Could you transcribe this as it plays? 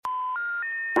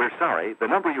We're sorry, the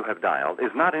number you have dialed is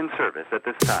not in service at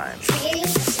this time. Creating a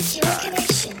secure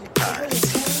connection to Holy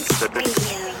Tunes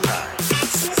Radio.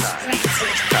 Access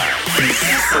granted.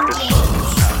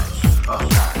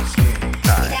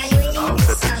 Evaluating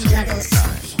sound levels.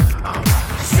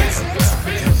 Assessment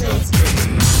complete.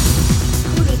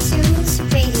 Holy Tunes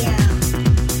Radio,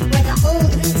 where the old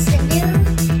meets the new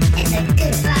and the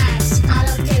good vibes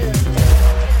follow through.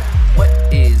 What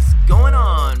is going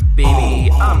on,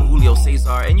 baby? I'm Julio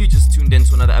Cesar, and you just tuned in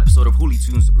to another episode of Holy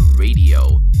Tunes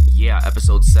Radio. Yeah,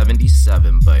 episode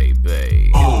 77,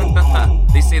 baby.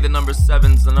 They say the number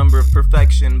 7's the number of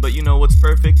perfection, but you know what's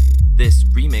perfect? This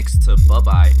remix to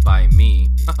Bye-Bye by me.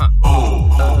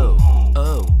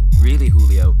 Oh, really,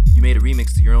 Julio? You made a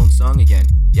remix to your own song again?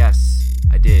 Yes,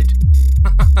 I did.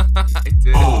 I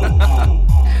did.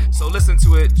 So listen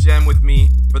to it, jam with me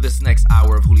for this next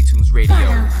hour of Holy Tunes Radio.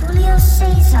 Follow Julio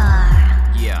Cesar.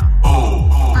 Yeah.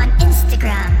 On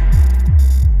Instagram,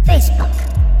 Facebook,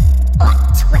 or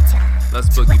Twitter. Let's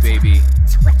boogie, baby.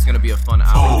 It's gonna be a fun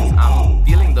hour. I'm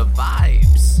feeling the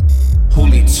vibes.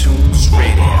 Holy Tunes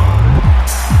Radio.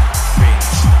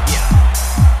 Yeah.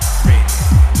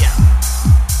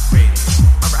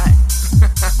 Alright.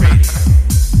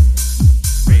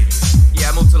 Yeah,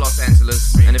 I moved to Los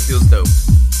Angeles and it feels dope.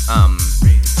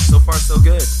 So far so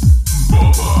good.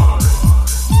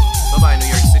 Bye-bye, New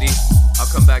York City. I'll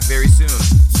come back very soon.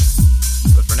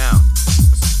 But for now,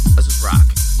 let's just rock.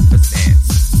 Let's dance.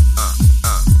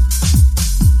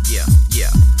 Yeah.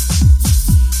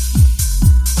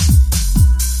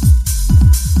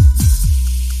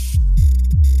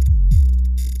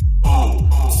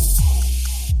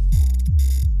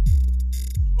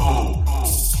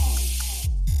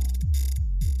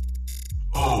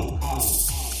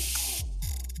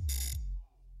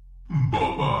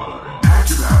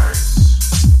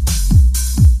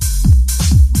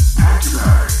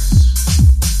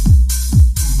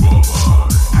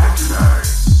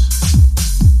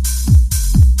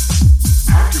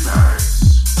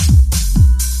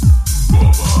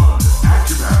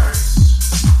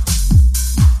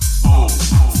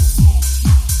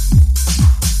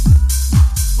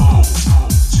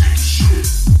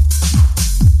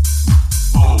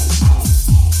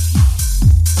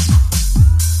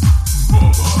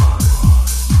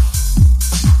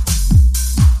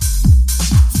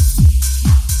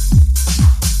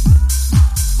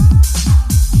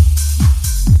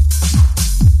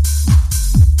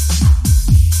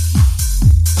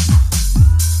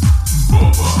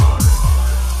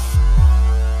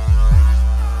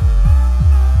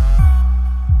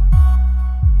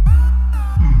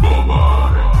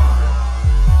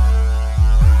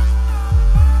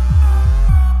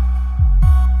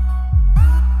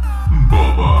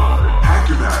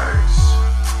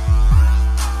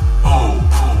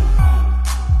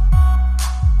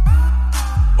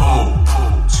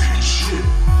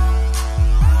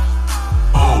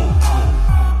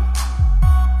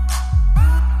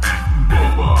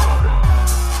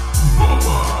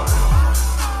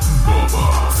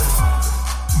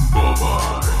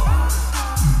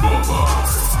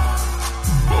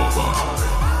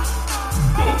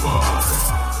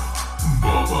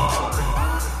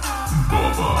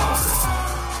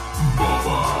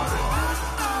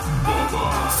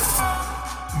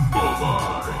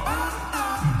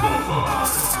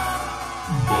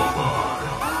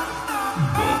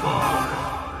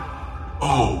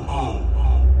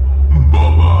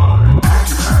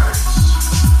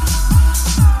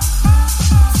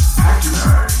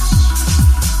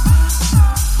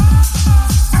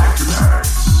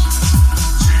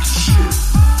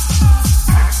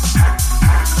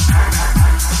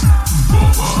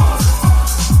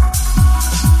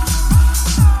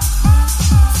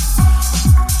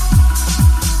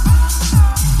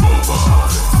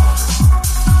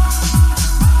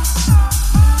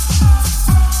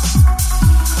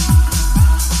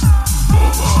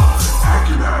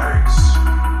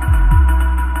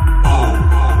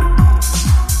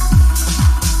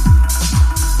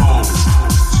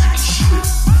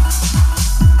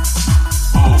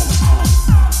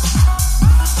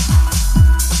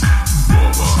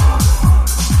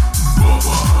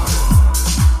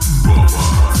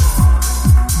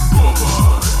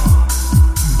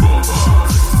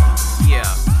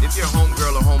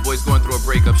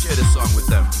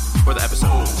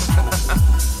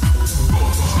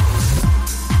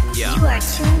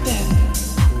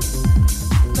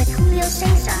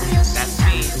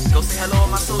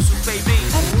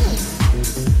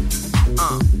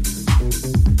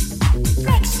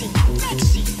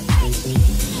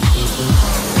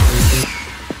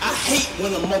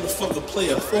 When a motherfucker play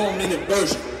a 4-minute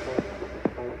version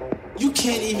you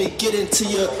can't even get into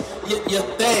your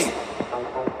thing.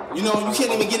 You know, you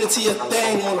can't even get into your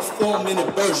thing on a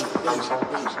 4-minute version.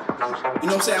 You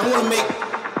know what I'm saying? I want to make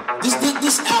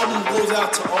this album goes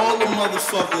out to all the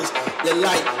motherfuckers that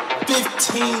like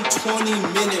 15,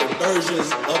 20-minute versions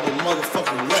of a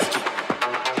motherfucking record.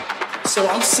 So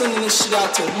I'm sending this shit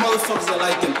out to motherfuckers that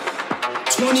like them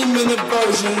 20-minute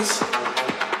versions.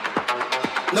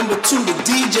 Number 2, the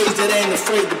DJs that ain't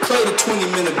afraid to play the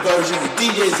 20-minute version. The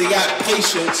DJs that got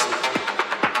patience.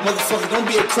 Motherfucker, don't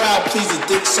be a crowd pleaser,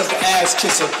 dick sucker, ass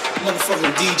kisser,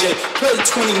 motherfucking DJ. Play the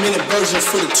 20-minute version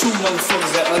for the 2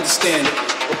 motherfuckers that understand it.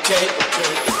 Okay?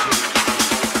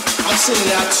 I'm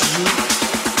sending out to you.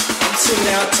 I'm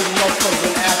sending out to the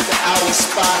motherfucking after hour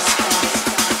spots.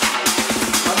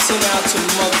 I'm sending out to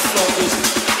the motherfuckers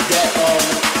that,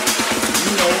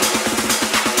 you know,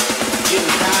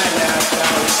 getting high in after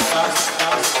hour spots.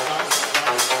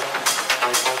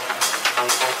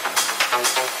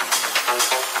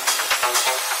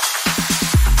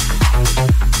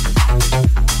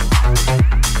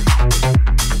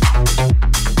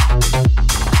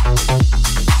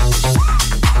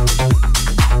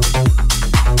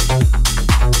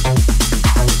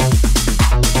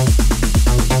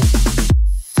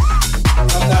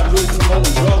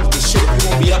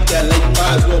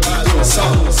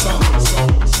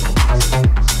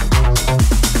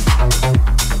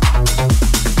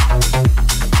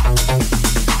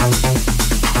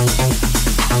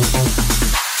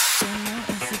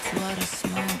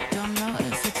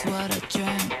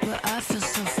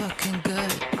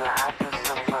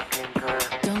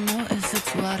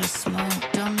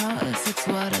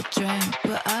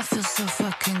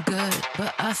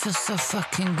 I feel so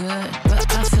fucking good,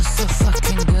 but I feel so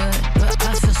fucking good, but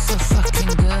I feel so fucking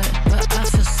good, but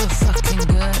I feel so fucking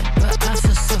good, but I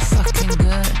feel so fucking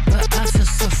good, but I feel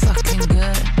so fucking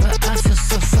good, but I feel so fucking good, but I feel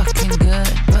so fucking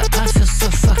good, but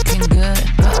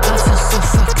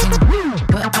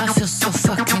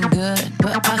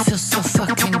I feel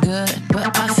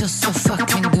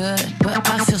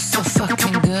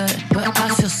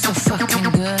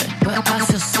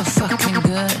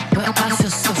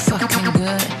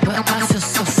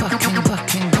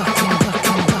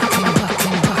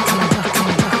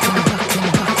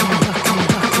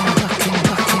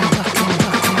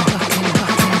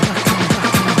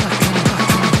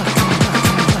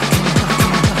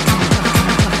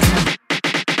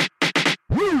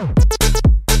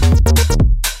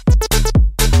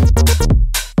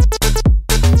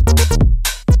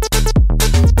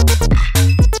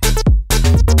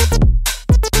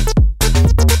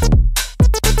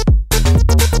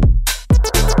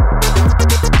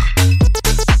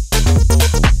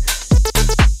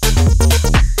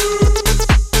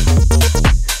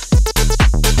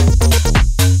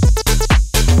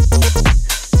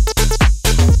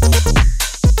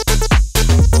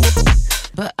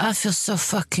so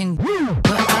fucking good.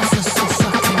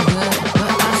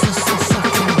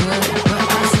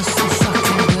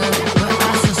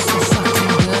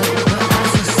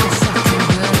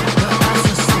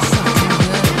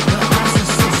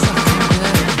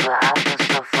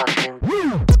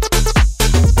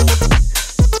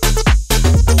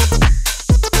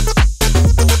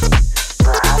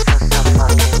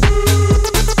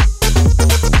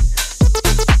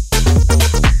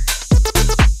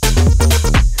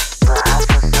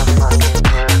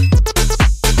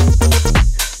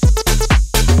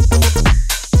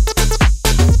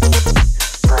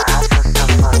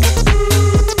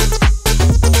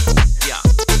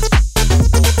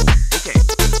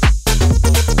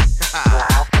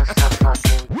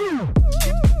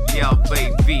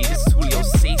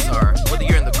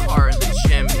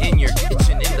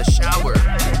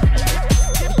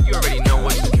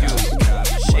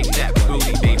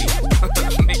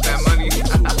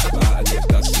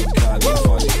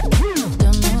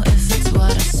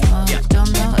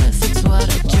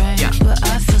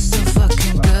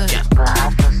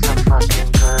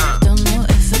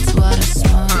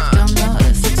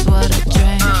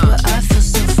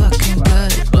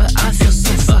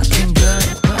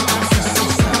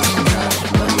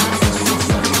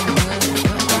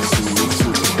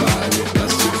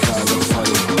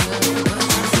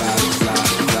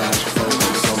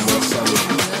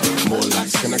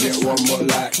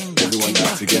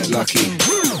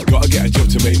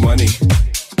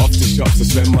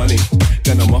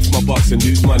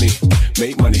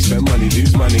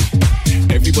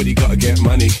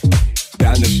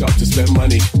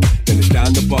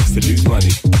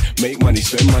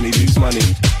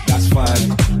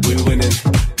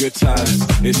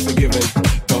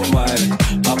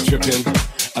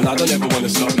 and I don't ever wanna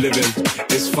stop living.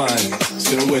 It's fine,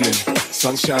 still winning.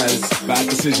 Sun shines, bad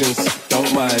decisions,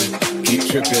 don't mind. Keep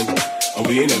tripping, and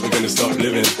we ain't ever gonna stop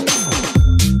living.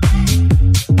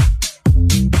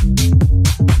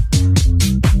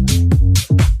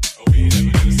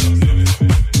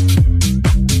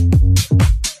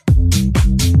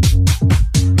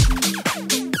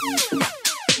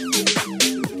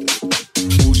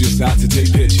 Out to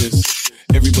take pictures.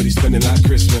 Everybody spending like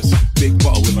Christmas. Big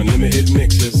bottle with unlimited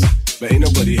mixers. But ain't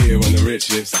nobody here on the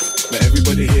riches. But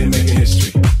everybody here making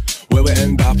history. Where we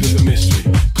end up is a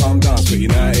mystery. Calm down, sweetie,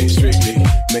 now it ain't strictly.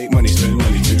 Make money, spend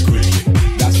money too quickly.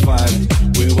 That's fine,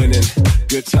 we're winning.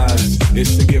 Good times,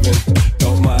 it's a given.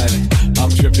 Don't mind,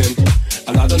 I'm tripping.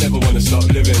 And I don't ever wanna stop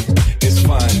living. It's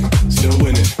fine, still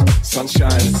winning. Sun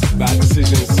shines, bad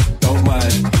decisions. Don't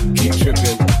mind, keep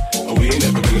tripping. And we ain't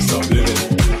ever gonna stop living.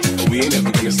 We ain't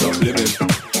ever gonna stop living.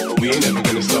 We ain't ever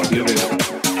gonna stop living.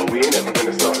 We ain't ever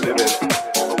gonna stop living.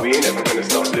 We ain't ever gonna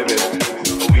stop living.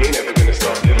 We ain't ever gonna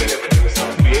stop living.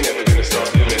 We ain't ever gonna stop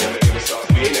living.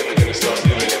 We ain't ever gonna stop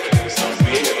living.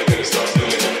 We ain't ever gonna stop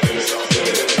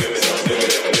living.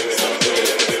 We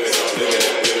got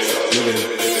that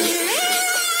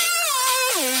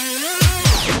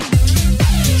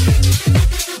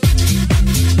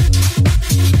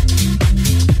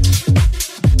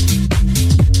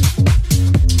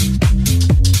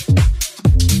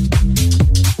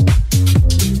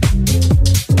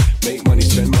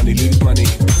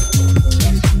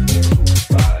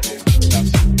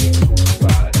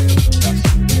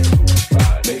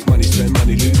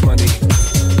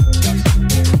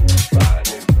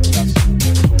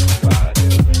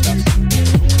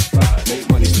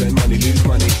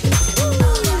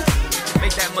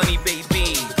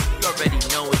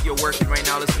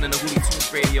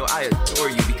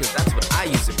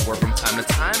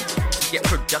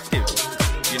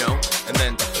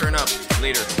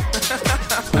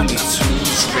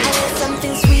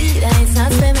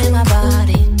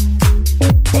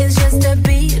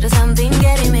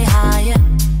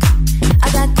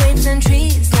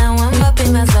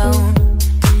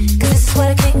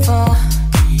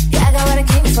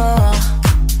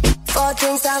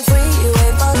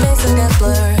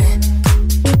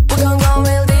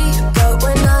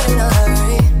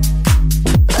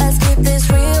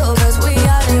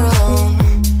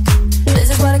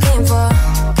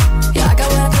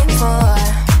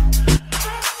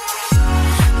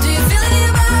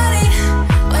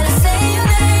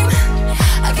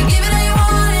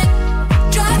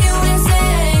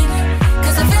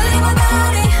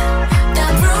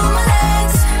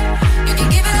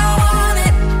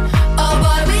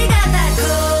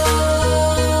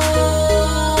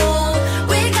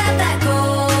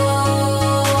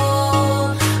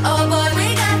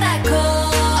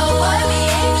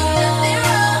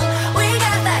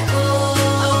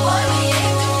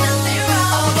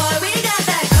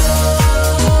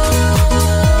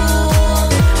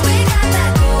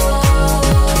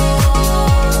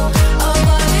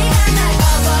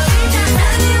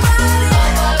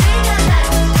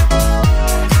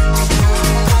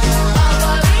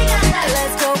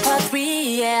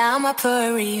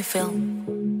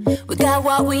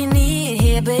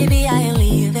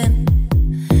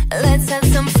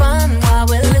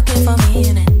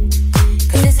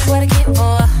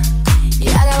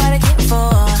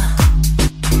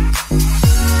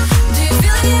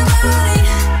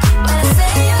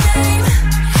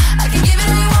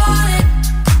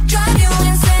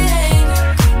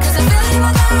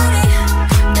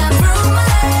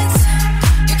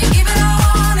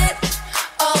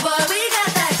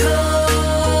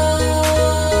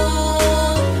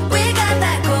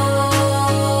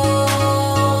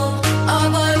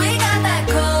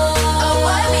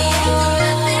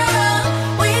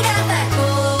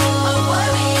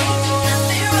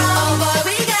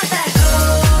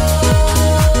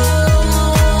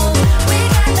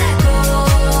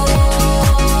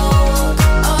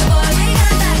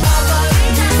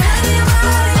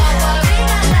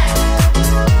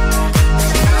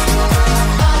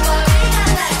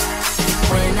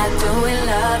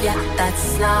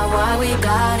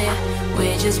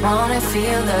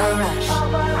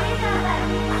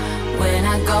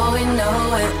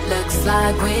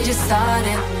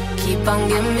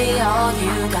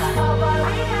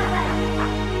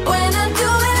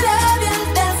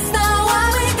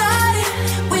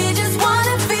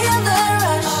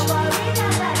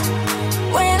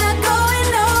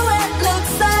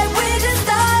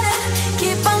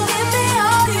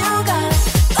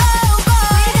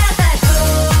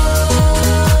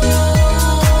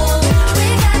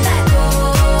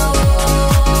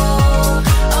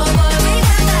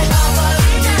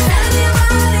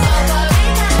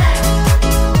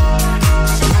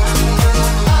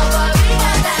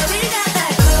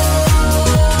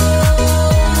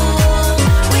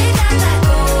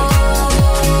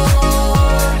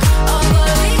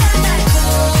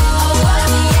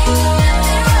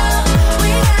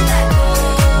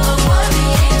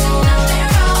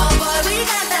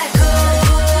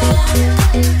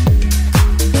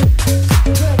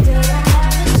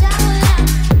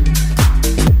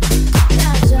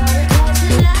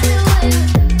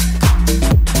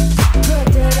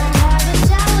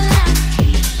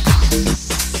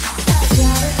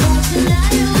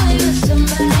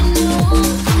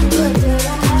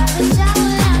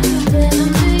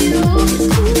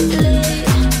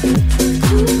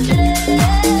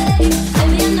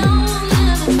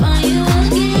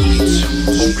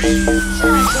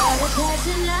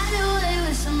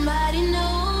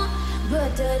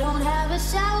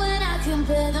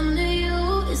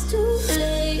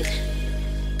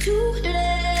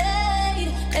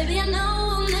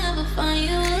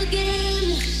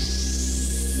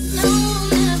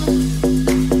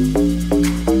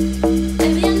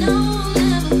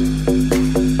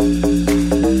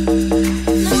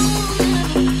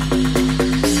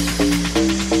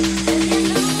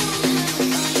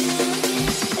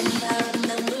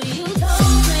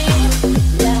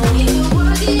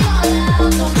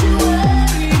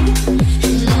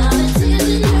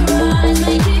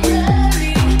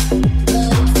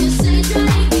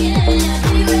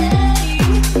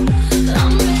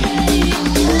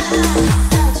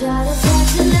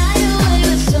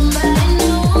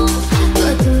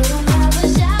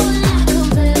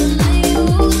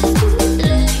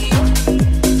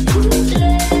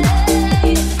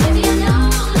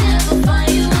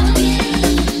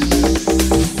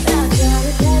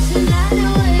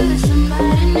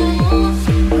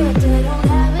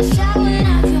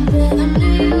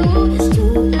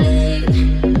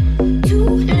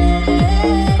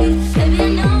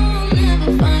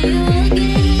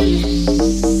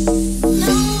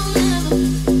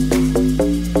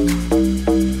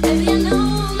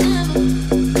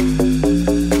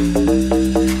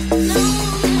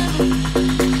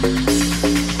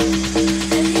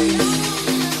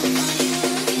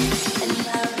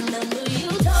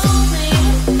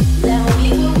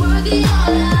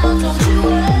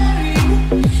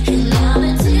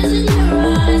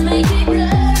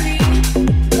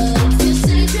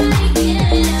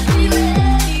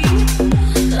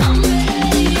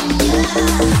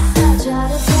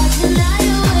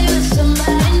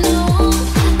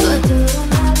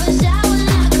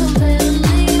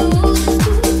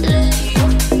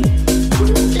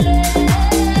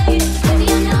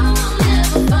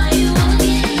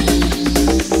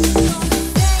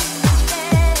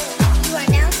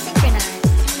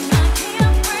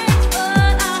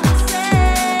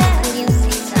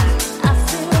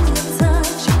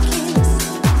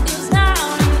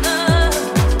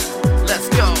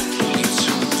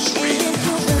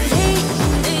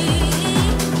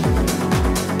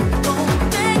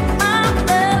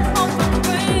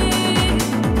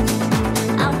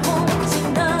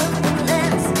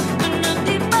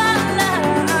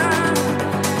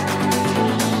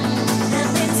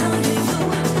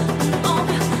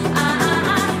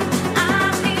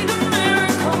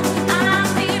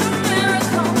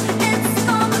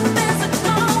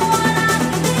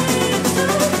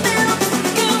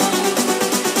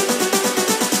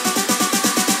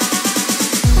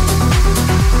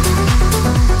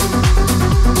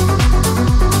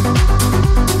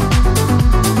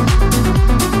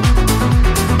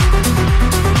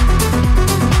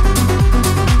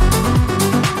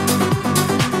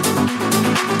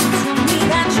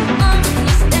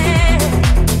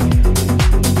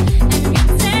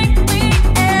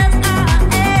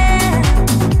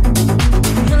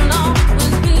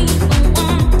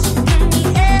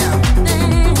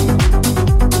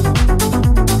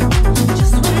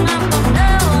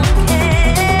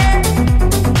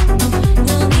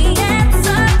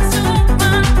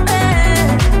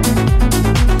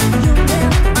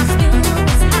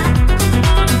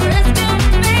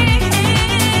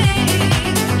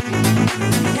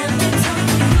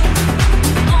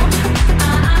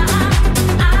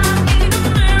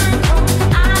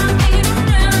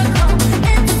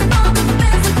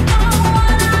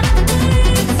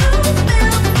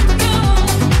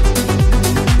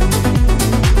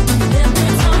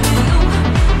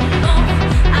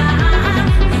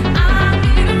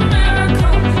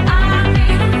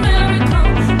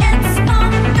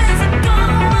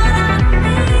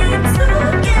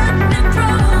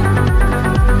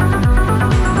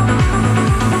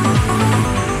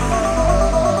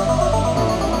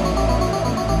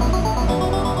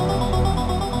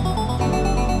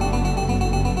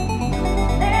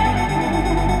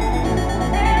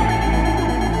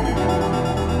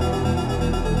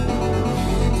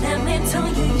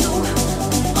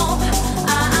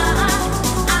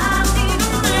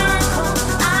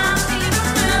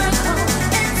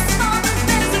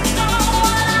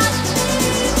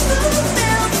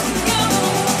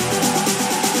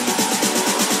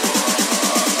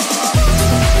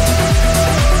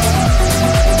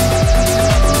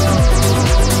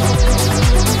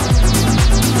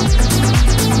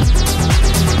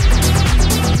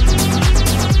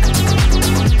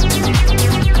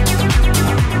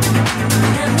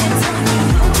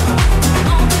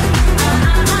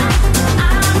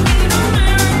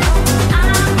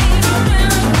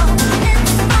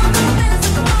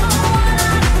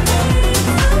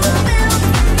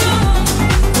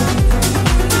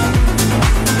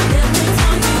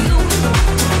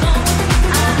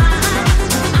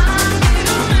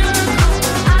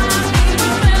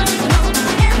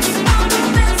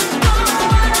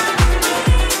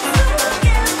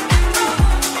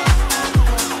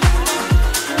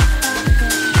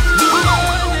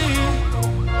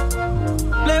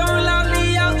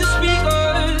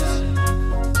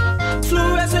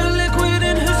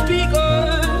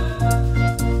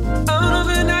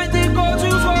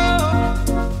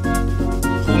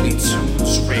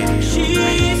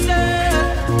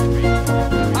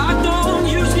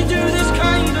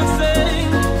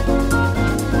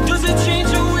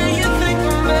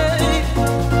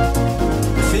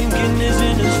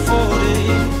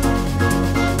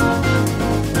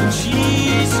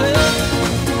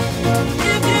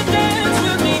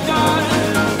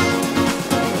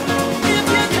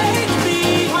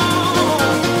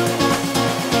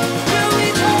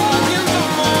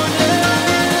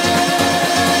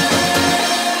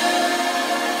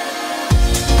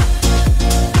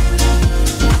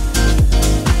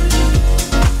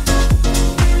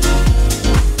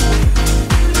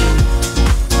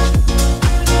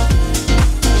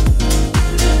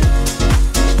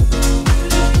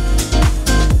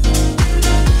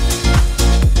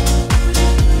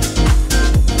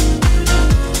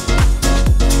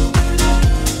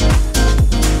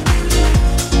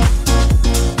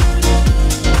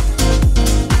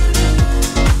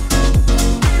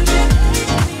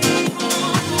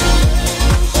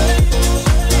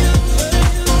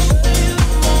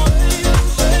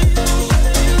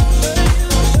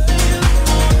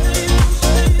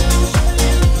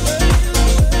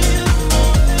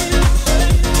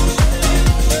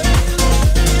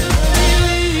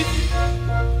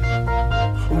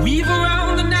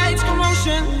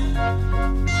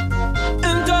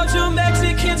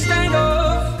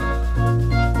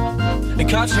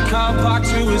car parked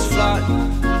to his flat.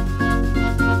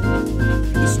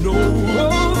 There's no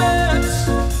romance.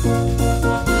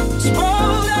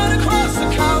 Sprawled out across the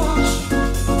couch.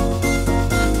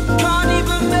 Can't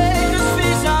even make us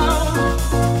face out.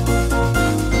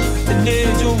 An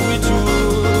age of ritual.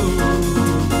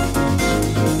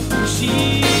 She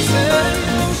said,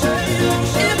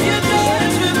 if you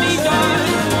dance with me,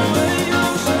 darling,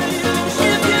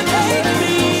 if you take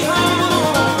me home,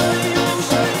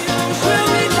 will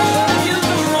we take you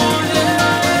the morning?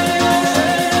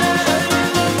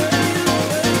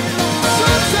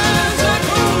 Sometimes I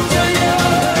come to you,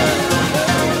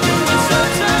 and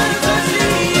sometimes I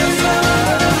see you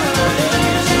smile.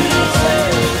 She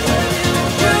said,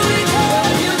 will we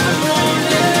take you the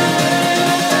morning?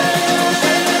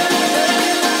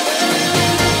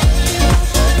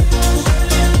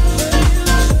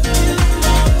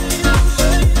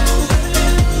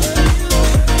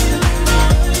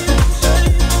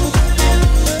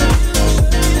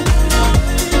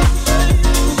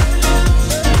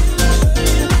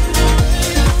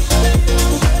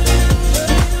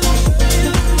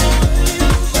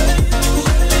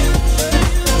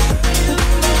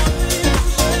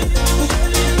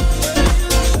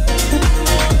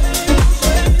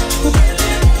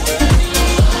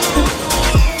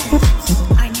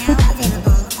 Are now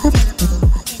available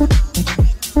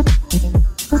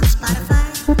on Spotify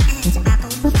and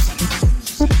Apple Music.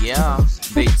 Yeah,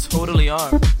 they totally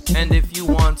are. And if you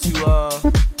want to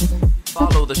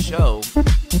follow the show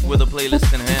with a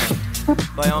playlist in hand,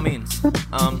 by all means,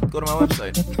 go to my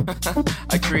website.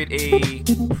 I create a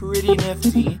pretty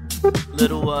nifty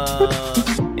little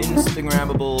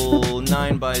Instagrammable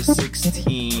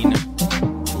 9x16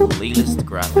 playlist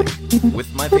graphic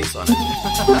with my face on it.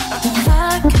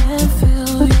 I can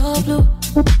feel your blue.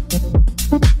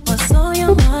 What's on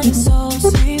your mind is so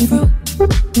see-through.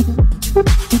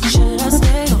 Should I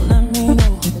stay? Don't let me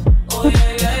know. Oh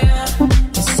yeah, yeah, yeah.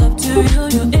 It's up to you,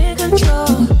 you're in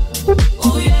control.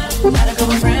 Oh yeah, got a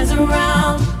couple friends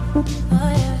around. Oh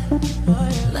yeah, oh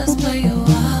yeah. Let's play a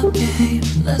wild game.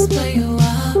 Let's play a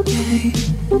wild game.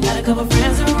 Got a couple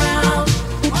friends around.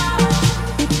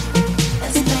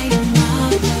 Let's play a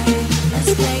wild game.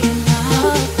 Let's play a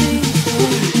wild game.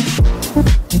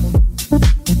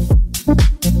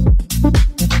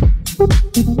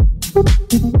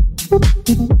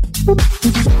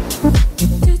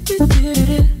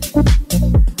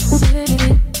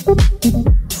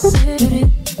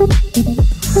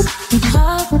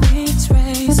 Heartbeats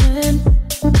racing,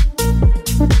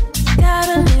 got a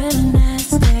little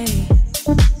nasty.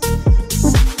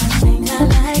 I think I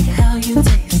like how you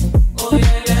taste. Oh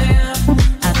yeah, yeah, yeah.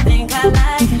 I think I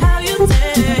like how you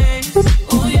taste.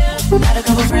 Oh yeah, got a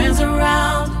couple friends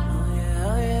around. Oh yeah,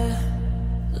 oh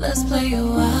yeah. Let's play a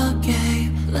wild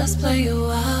game. Let's play a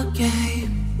wild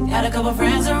game. Got a couple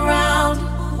friends around.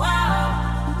 Wow.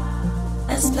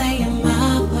 Let's play it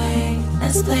my way.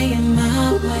 Let's play it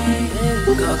my way.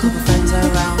 Got a couple friends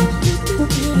around.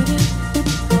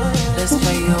 Let's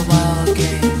play a wild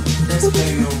game. Let's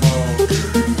play a wild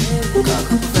game. Got a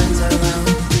couple friends around.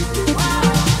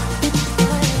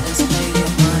 Let's play it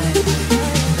my way.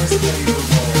 Let's play it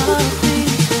wild game.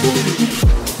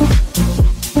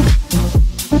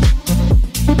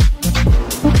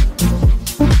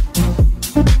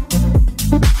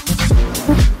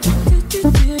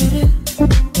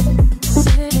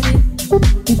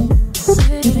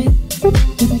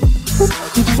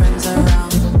 Friends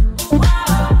around.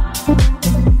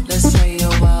 Let's play a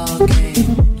wild game.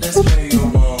 Let's play a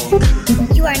wild game.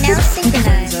 You are now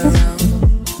synchronized.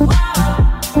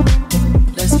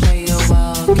 Let's play a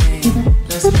wild game.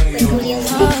 Let's play with Julio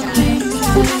Cesar.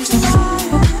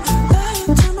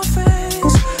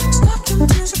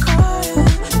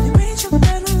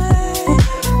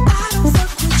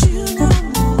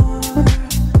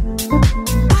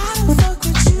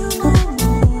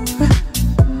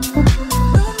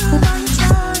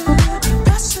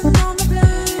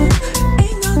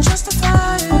 Ain't no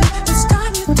justifier. This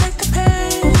time you take the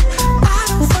pain. I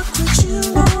don't fuck with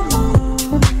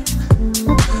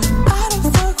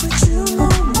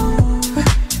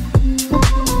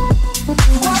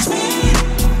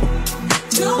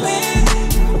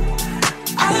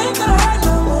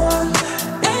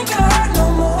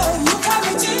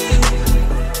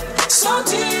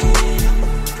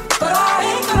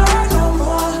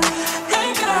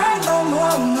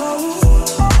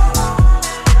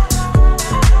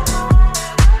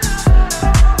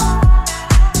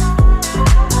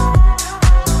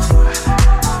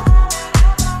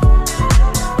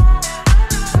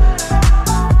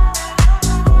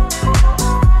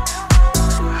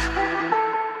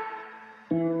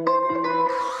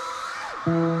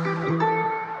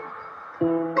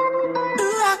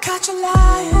catch you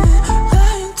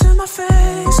lying to my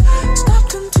face.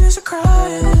 Stopped in tears of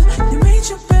crying. You made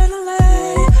your bed and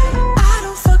lay. I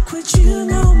don't fuck with you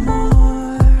no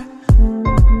more.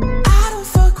 I don't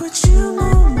fuck with you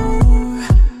no more.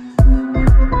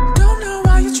 Don't know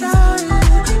why you're trying,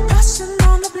 passing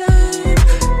on the blame.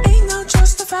 Ain't no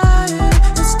justifying.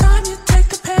 It's time you take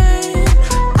the pain.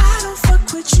 I don't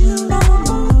fuck with you no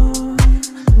more.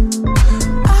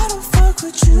 I don't fuck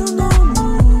with you no more.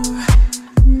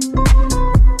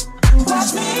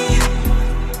 Watch me,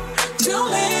 do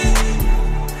me.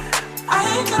 I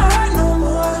ain't gonna hurt no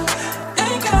more.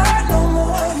 Ain't gonna hurt no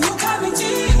more. You got me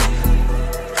deep,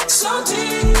 so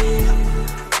deep.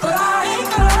 But I ain't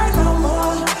gonna hurt no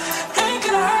more. Ain't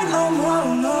gonna hurt no more,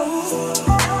 no.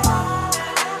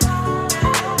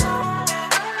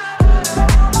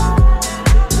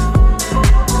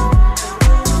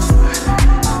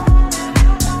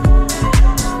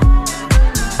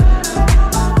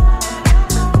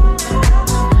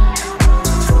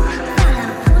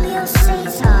 Follow Julio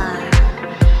Cesar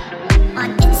on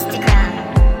Instagram,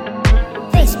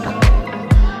 Facebook,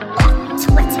 or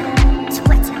Twitter.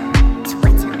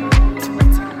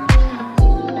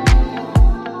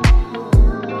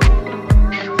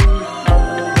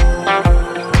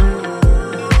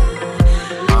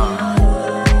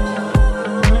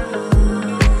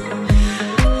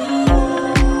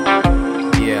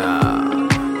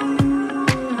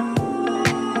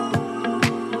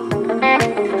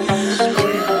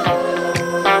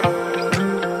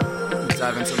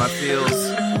 Dive into my feels.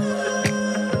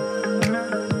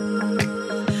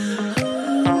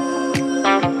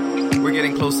 We're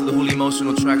getting close to the Hooli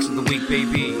Emotional Tracks of the Week,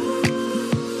 baby.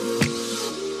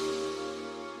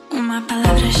 Uma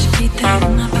palavra escrita,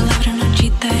 uma palavra não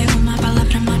dita, uma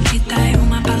palavra maldita,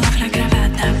 uma palavra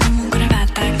gravada como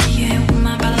gravata, que é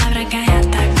uma palavra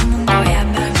gaiata como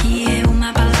goiaba, que é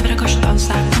uma palavra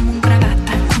gostosa como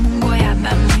gravata, como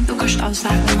goiaba, muito gostosa,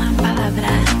 uma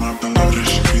palavra. Uma palavra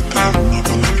escrita, uma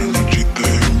palavra não dita,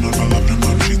 uma palavra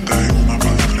maldita, uma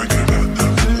palavra gravada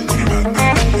como gravata,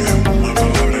 que é uma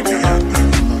palavra gaiata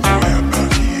como goiaba,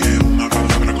 que é uma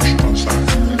palavra gostosa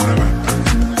como gravata,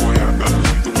 como goiaba,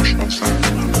 muito gostosa,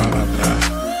 uma palavra.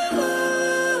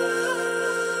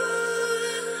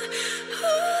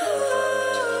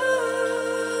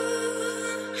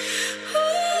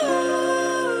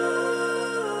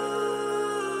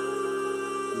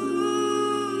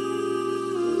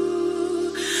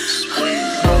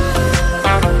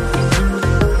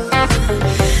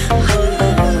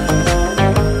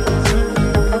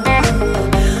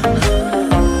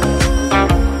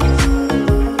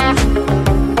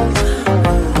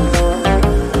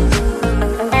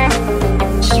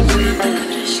 Uma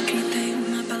palavra escrita e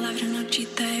uma palavra não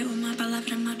dita, uma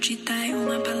palavra maldita,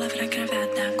 uma palavra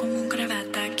gravada como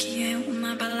gravata, que é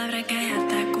uma palavra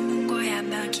gaiata como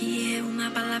goiaba, que é uma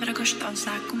palavra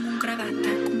gostosa como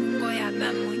gravata, como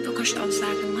goiaba, muito gostosa,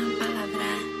 uma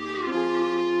palavra.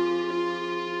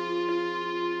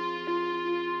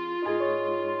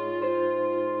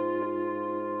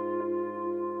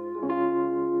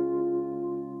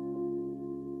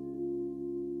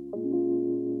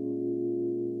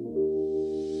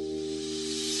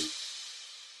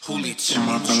 Hooli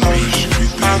Uma Tunes palavra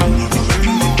escrita, uma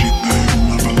palavra não dita,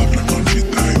 uma palavra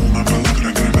maldita, uma palavra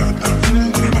gravada como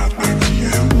gravata, que é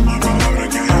uma palavra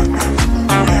gaiata como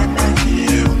goiaba, que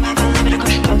é uma palavra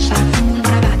Gostosa como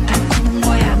gravata, como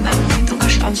goiaba, muito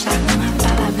gostosa, uma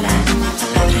palavra. Uma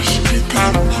palavra escrita,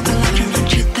 uma palavra não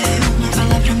dita, uma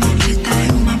palavra maldita,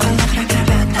 uma palavra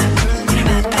gravada como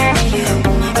gravata, que é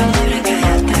uma palavra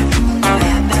gaiata como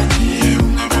goiaba, que é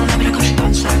uma palavra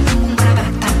gostosa como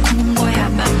gravata, como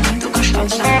goiaba, muito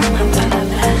gostosa, uma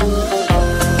palavra.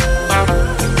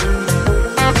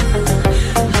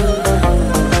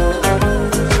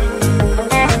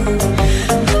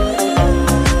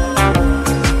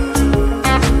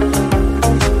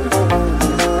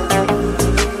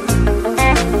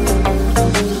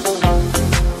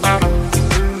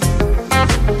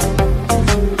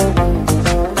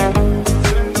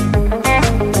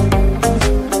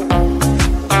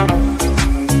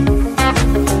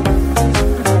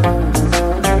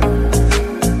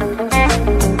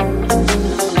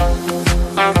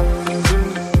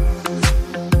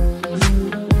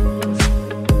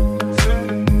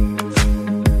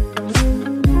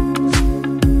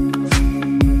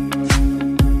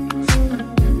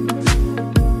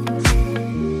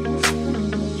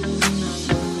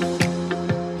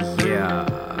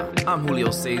 I'm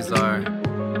Julio Cesar,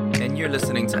 and you're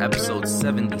listening to episode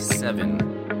 77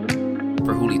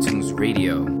 for Hooli Tunes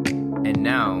Radio. And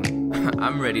now,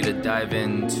 I'm ready to dive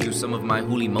into some of my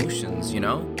Hooli emotions, you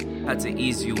know? Had to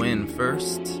ease you in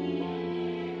first.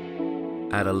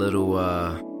 Add a little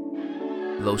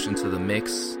lotion to the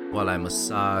mix while I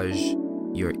massage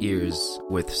your ears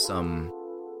with some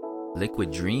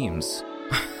Liquid Dreams.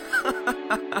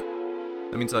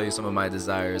 Let me tell you some of my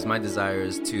desires. My desire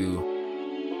is to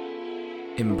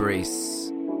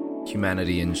embrace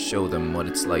humanity and show them what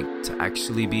it's like to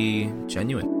actually be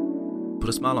genuine. Put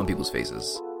a smile on people's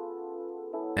faces.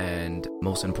 And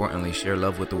most importantly, share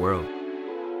love with the world.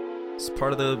 It's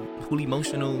part of the Hooli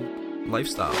Emotional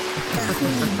lifestyle. The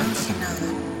Hooli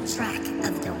Emotional track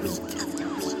of the week.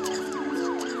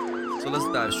 So let's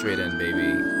dive straight in,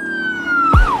 baby.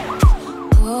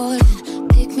 Golden,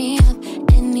 pick me up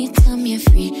anytime you're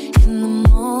free. In the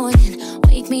morning,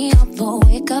 wake me up or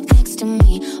wake up next to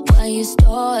me. While you're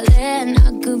stalling,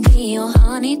 I could be your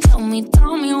honey. Tell me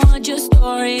what your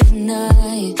story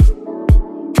tonight.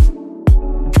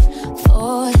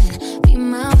 Falling, be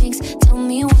my wings, tell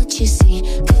me what you see.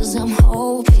 Cause I'm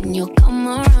hoping you'll come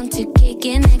around to kick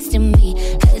it next to me.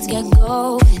 Let's get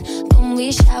going, don't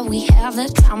be shy, we have the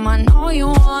time. I know you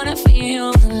wanna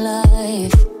feel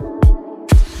alive.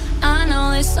 I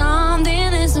know there's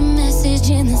something, there's a message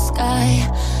in the sky.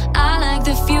 I like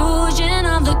the fusion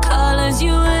of the colors,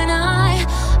 you and I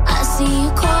see you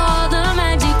call the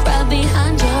magic right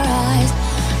behind your eyes.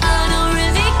 I don't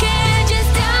really care,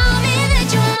 just tell me that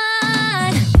you're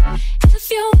mine. If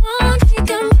you want, we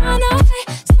can run away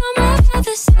somewhere by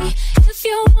the sea. If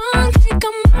you want, we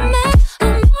can moment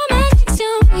next to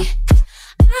me.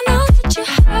 I know that you're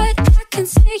hurt, I can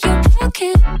see you're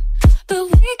broken, but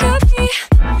we could be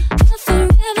a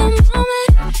forever moment.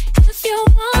 If you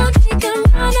want, we can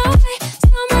run away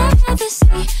somewhere by the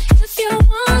sea. If you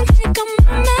want, we can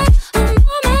moment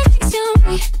next to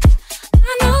me.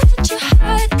 I know that you're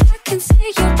hurt, I can see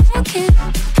you're broken,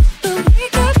 but we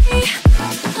could be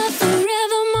a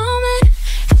forever moment.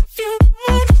 If you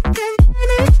want, we can run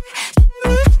away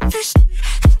somewhere by the sea.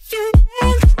 If you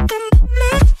want, we can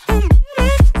moment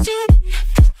next to me.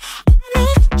 I know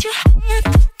that you're hurt,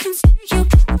 I can see you're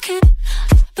broken,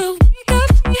 but we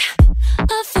could be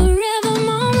a forever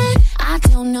moment. I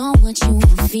don't know what you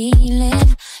were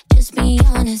feeling, just be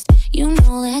honest. You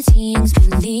know that seeing's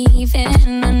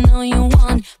believing. I know you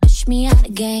want push me out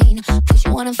again, cause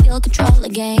you wanna feel control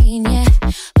again, yeah.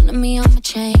 Pulling me on my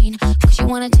chain, cause you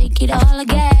wanna take it all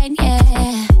again,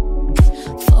 yeah.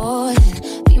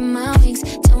 Falling, be my wings,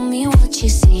 tell me what you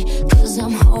see. Cause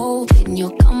I'm hoping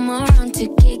you'll come around to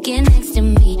kick it next to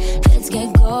me. Let's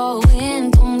get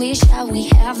going, don't be shy, we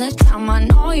have the time. I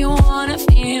know you wanna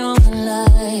feel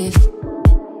alive.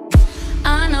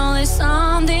 I know there's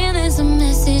something, there's a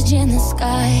message in the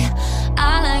sky.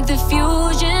 I like the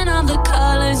fusion of the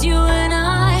colors, you and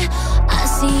I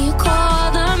see you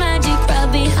call the magic right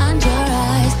behind your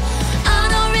eyes. I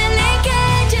don't really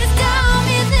care, just tell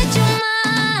me that you're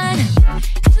mine.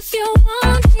 If you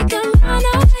want, we can run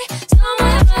away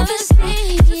somewhere by the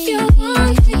sea. If you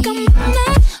want, we can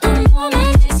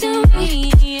moment next to me,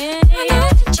 yeah. I know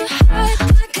that you're hurt,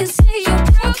 I can see you're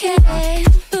broken,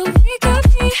 but we could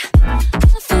be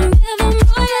a forever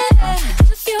moment.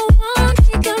 If you want,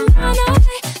 we can run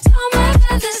away somewhere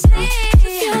by the sea.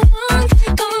 If you want, we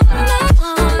can moment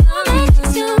next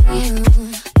to me.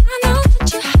 I know that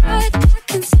you're hurt, I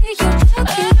can see you're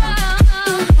broken,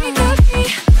 but we could be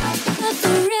a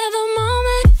forever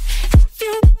moment. If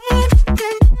you want, we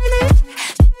can run away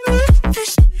somewhere by the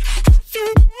sea. If you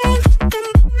want, we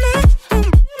can moment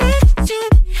next to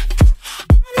me.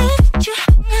 I know that you're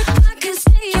hurt, I can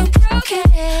see you're broken,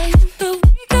 but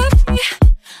we could be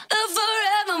a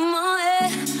forever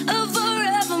moment, a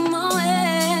forever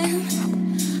moment.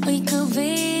 We could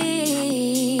be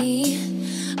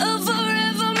a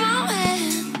forever moment.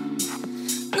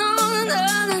 No, no, no,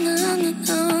 no, no, no,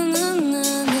 no,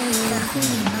 The no.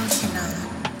 Hooli Emotional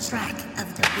track of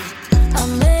the week. I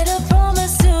made a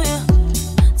promise to you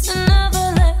to never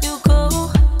let you go,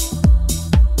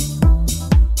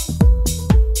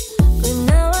 but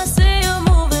now I see you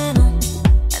moving on,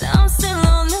 and I'm still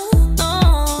on the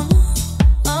alone.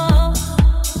 Oh,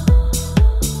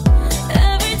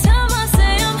 every time I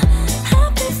say I'm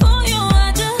happy for you,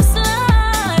 I just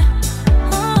lie.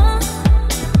 Oh,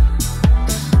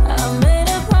 I made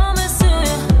a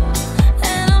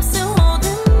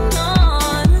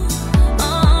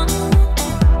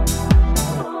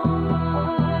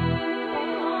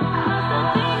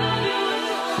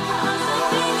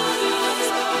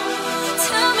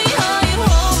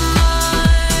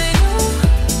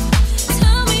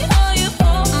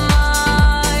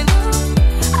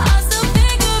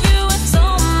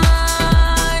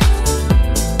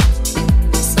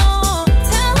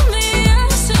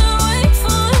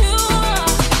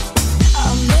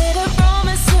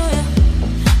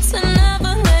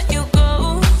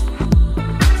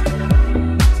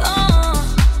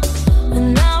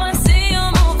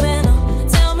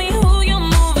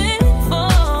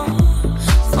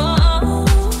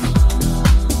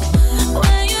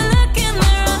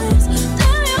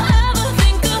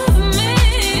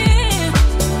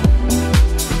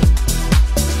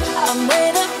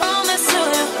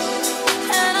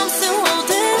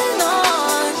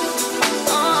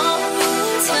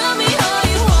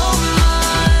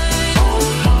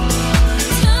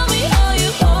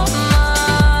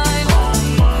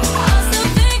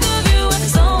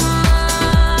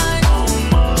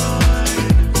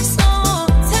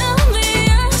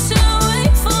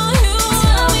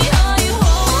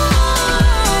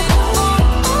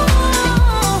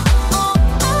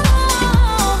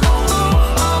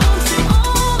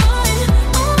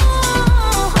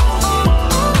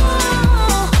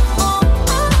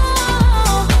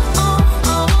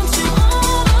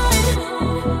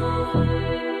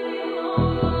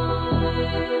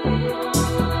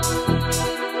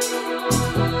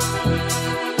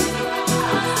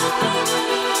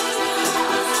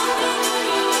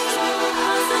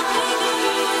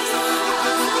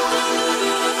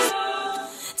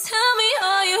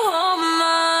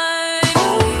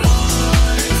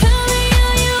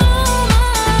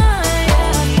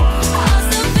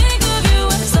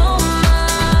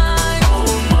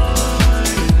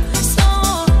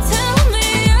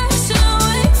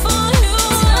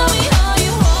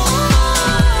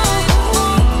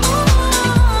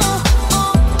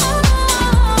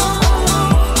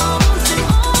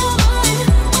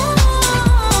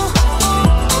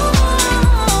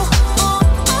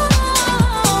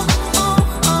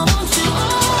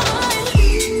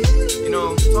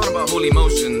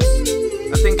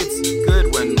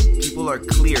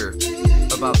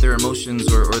their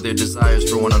emotions or their desires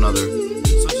for one another.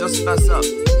 So just fess up.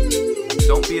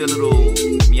 Don't be a little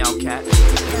meow cat.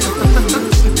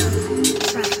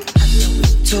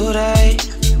 Today,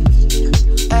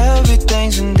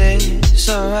 everything's in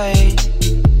disarray.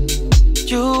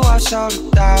 You wash all the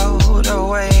doubt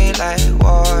away like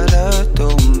water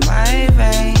through my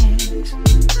veins.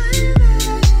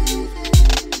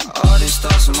 All these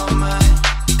thoughts in my mind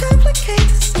complicate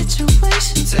the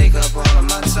situation, take up all of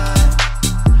my time.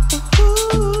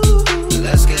 Ooh,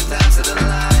 let's get down to the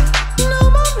line. No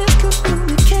more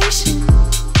miscommunication,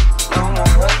 no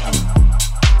more waiting.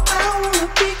 I wanna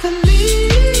be clear.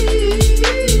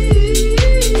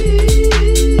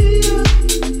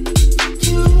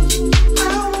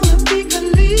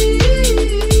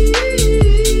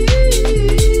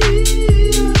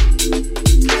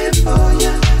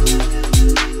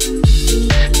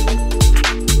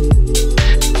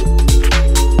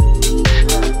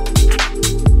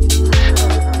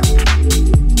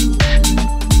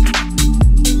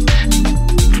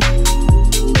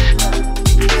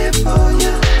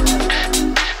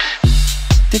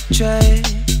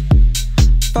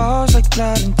 Falls like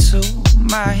blood into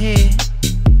my head.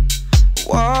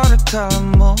 Watercolor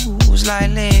moves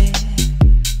like lead,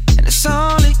 and it's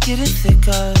only getting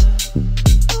thicker.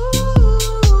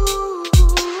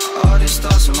 All these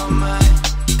thoughts in my mind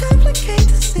complicate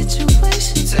the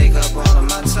situation, take up all of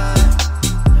my time.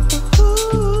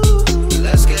 Ooh,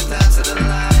 let's get down to the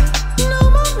line. No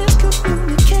more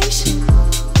miscommunication,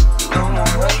 no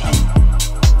more waiting.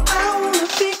 I wanna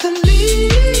be clear.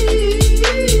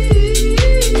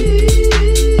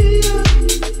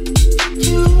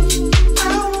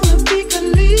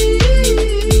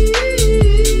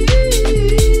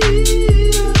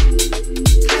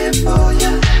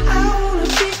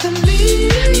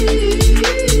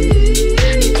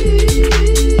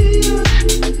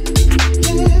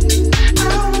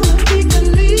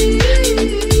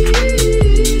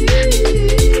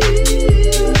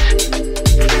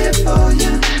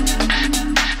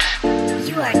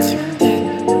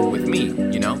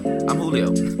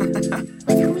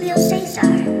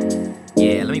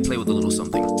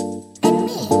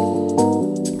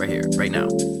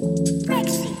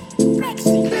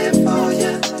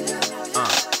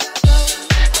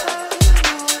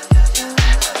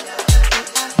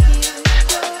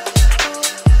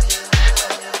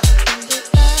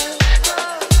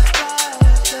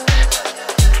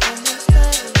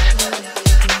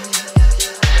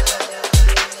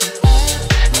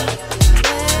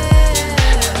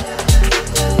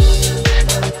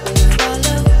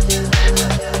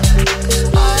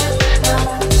 I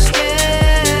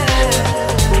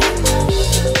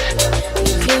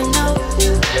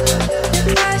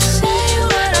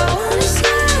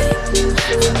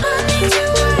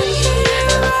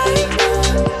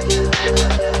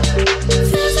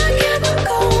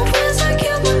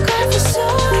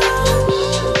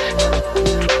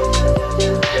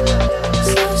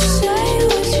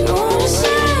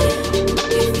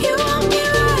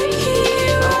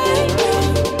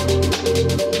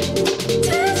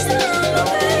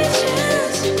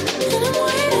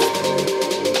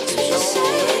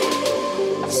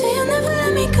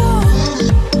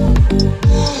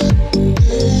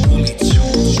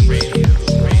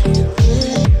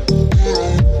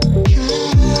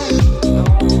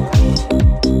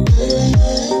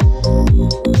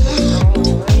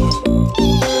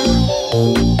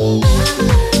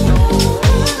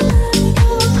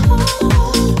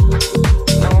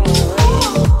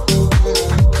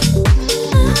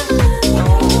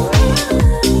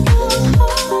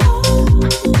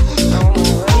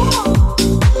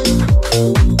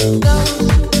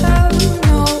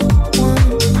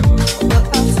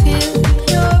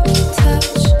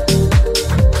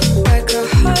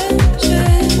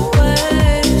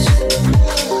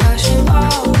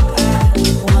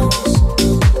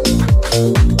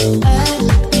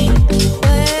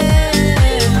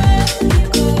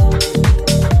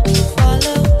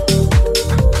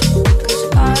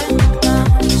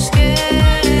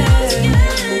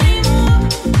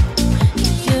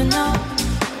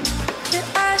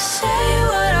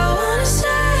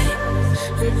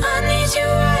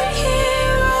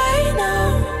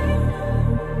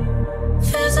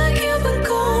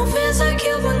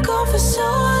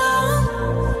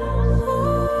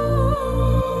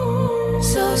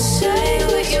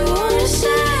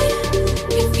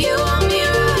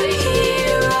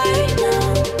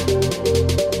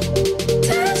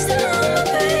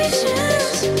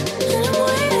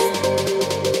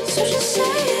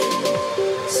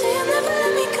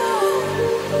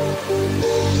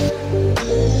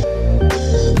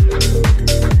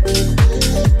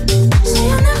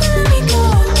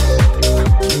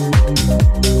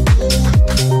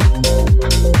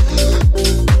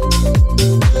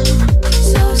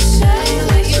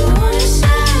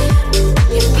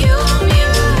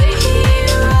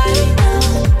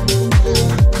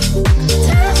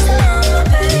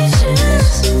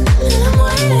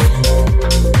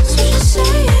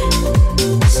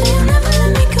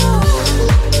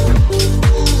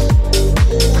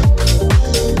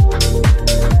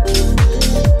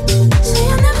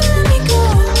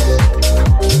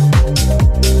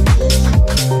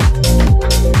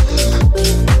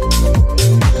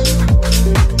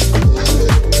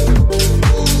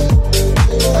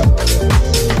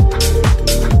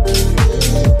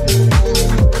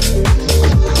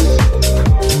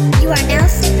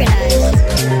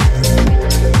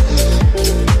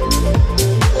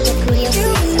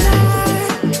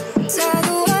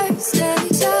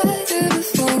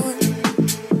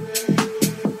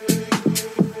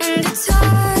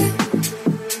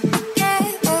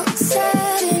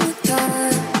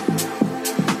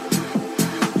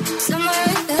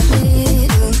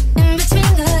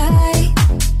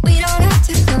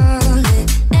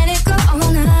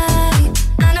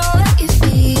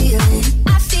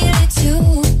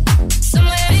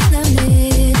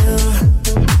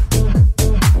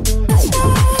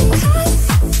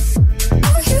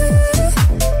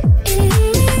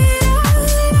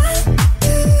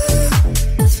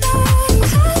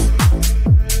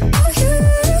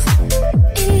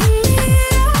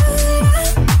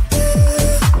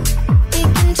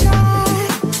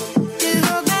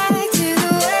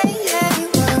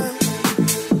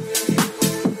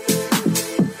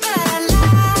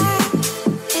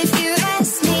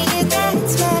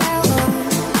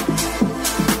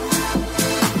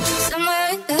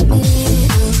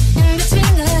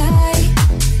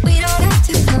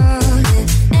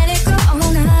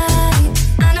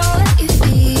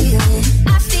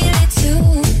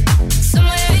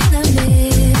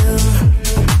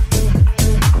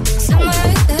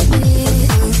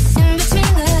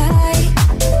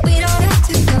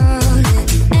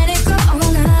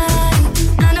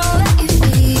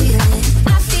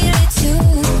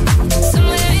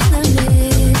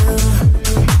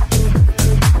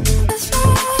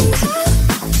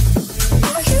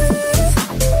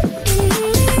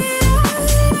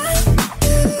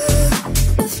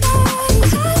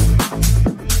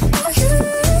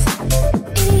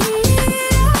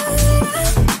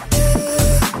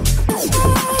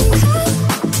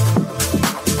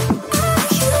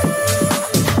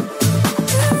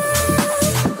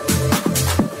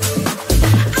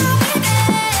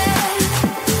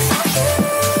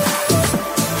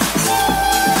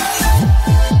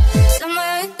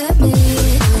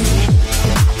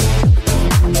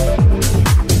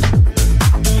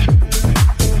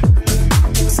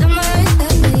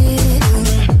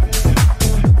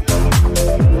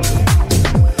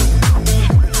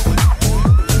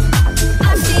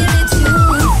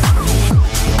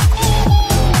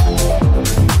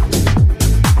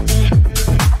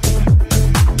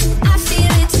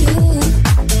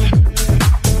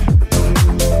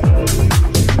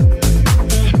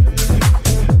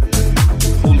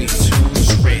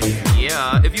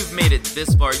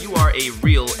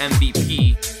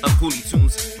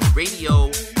Tunes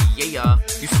Radio. Yeah,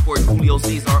 you support Julio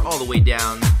Cesar all the way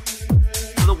down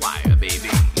to the wire, baby.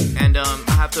 And I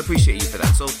have to appreciate you for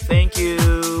that. So thank you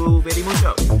very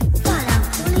mucho. Follow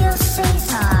Julio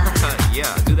Cesar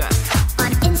Yeah, do that.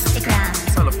 on Instagram,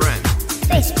 Tell a friend.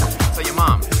 Facebook, Tell your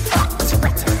mom.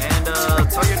 Twitter. And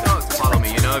tell your dog to follow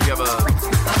me. You know, if you have a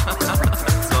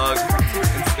dog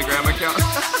Instagram account.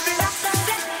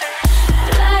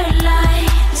 Blurred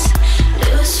lines,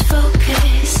 lose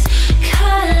focus,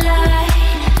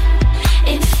 collide,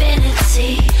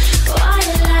 infinity,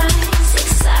 white lines,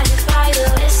 excited by the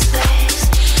whispers,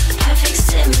 perfect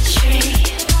symmetry.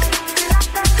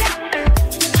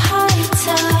 High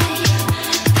tide,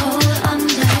 polar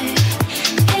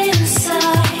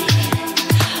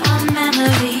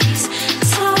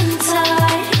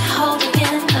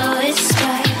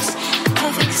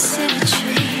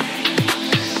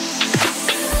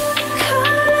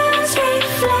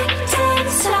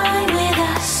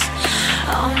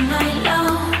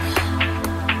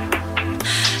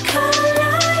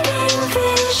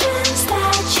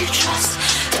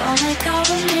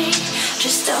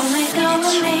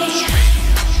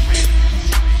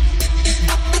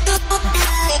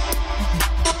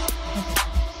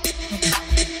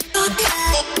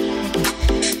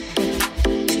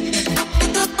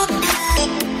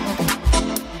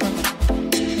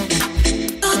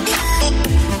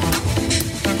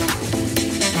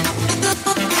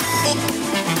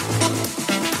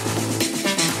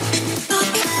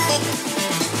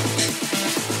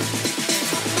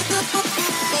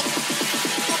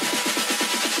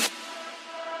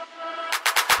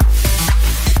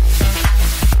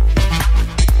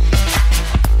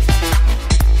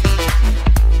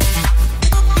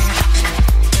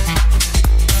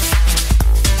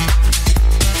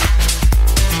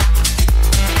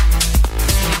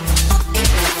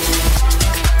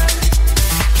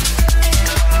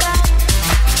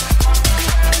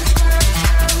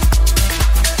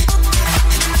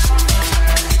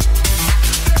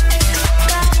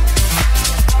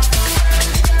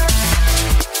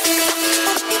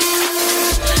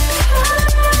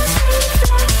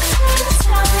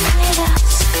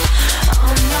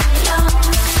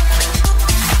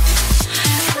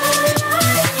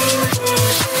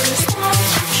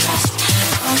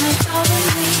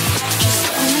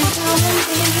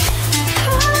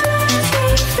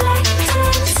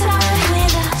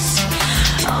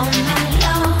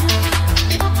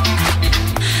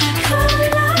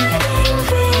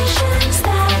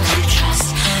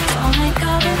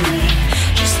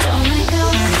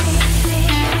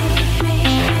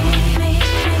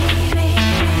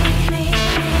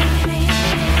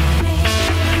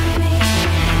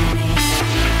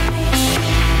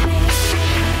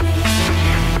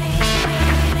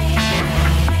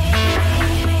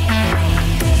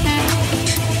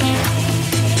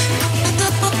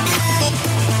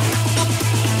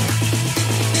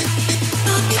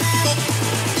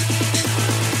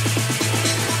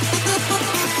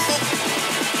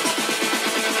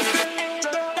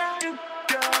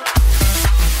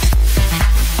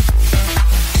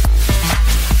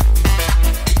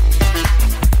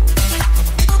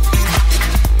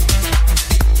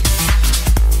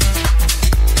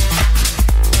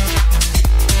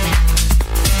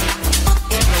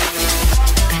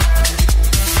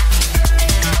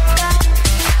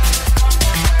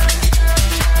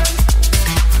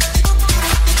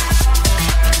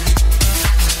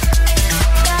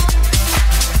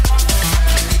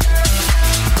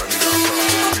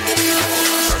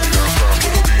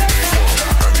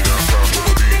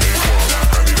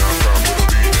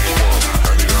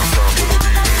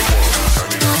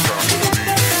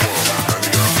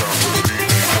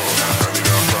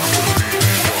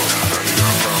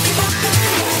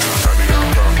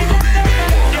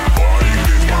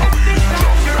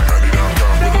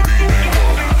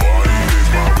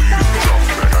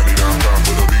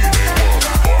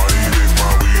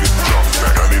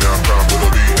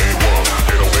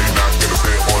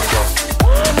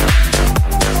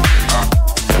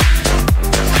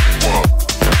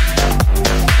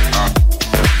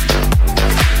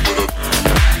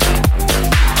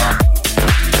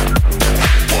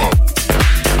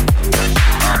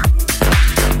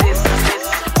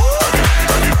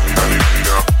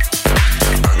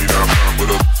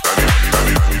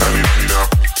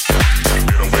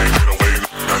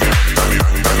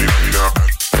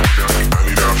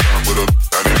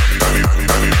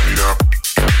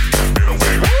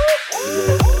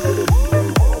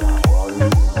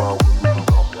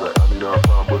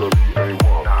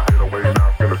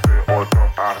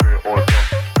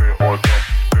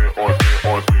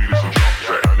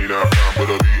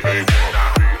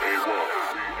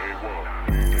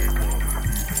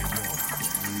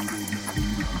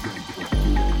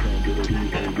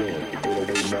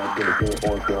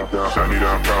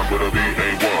 99 pounds with a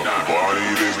V-A-1. All I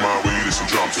need is my weed and some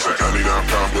drums. It's like 99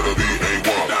 pounds with a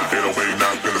V-A-1. Ain't no way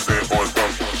not gonna stand for his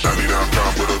bump. 99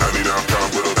 pounds with a 99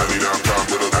 pounds with a 99 pounds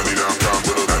with a 99 pounds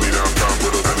with a 99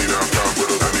 pounds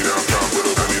with a 99 pounds with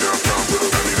a 99 pounds with a 99 pounds with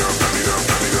a 99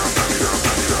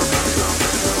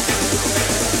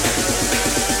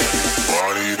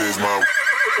 All I need is my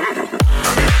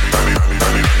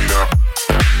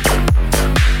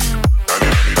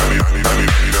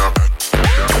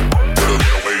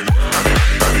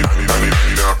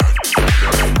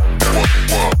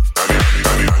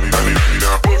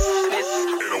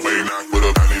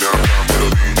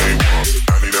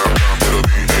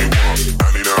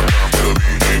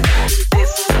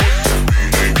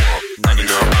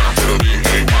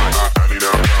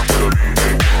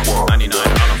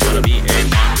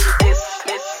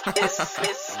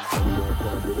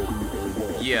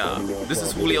This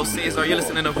is Julio Cesar. You're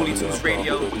listening to Hoolie Tunes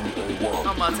Radio.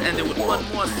 I'm about to end it with one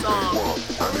more song.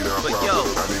 But yo,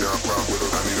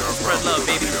 spread love,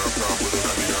 baby.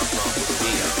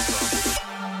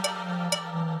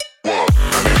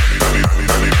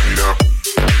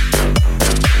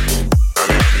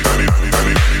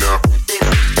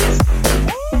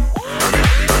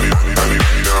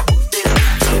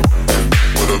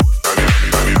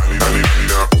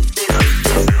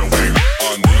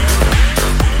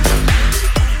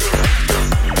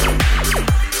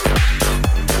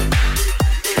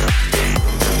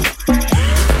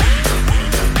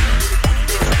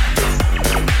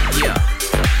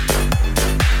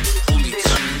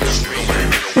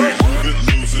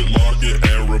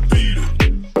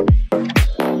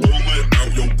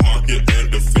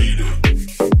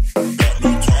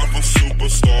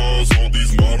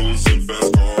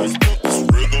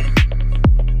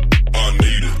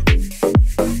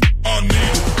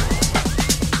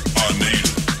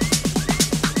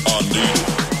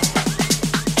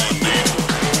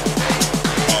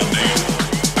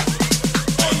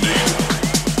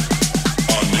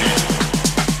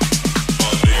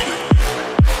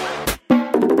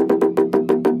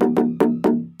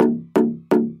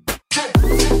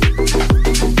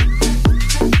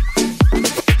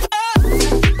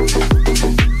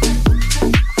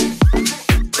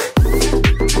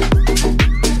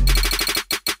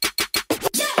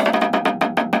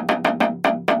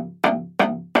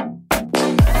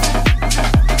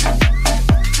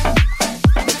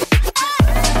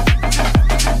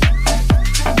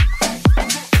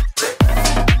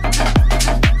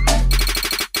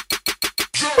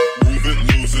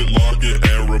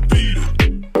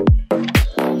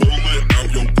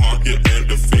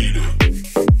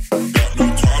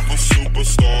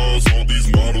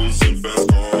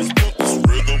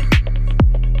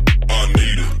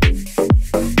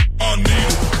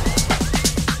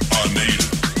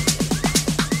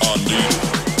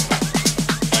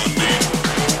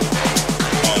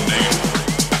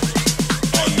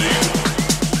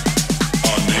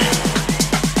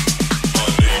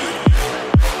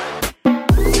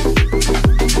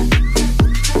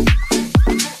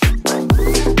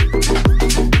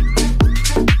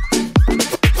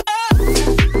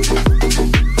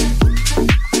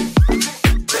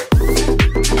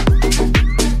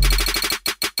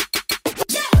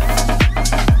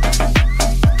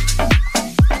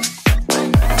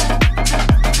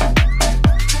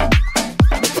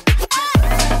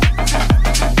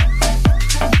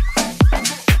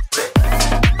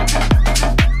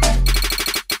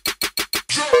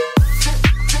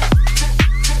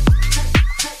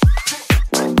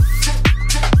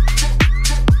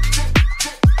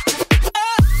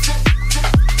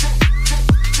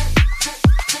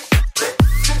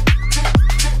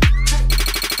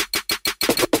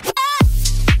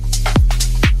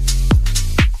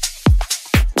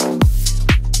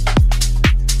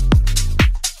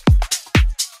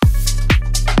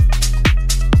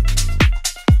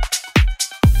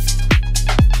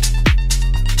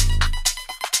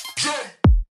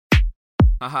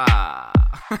 Haha.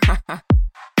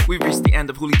 We've reached the end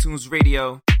of Hoolie Tunes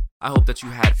Radio. I hope that you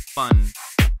had fun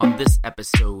on this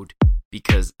episode,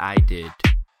 because I did.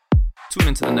 Tune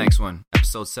into the next one,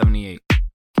 episode 78.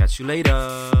 Catch you later.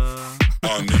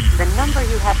 The number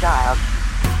you have dialed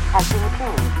has been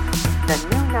changed. The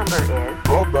new number is...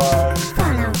 Bye-bye.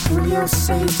 Follow Julio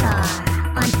Cesar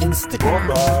on Instagram,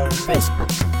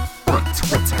 Facebook, or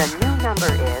Twitter. The new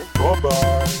number is...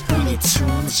 Hoolie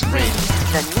Tunes Radio.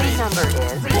 The new number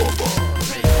is...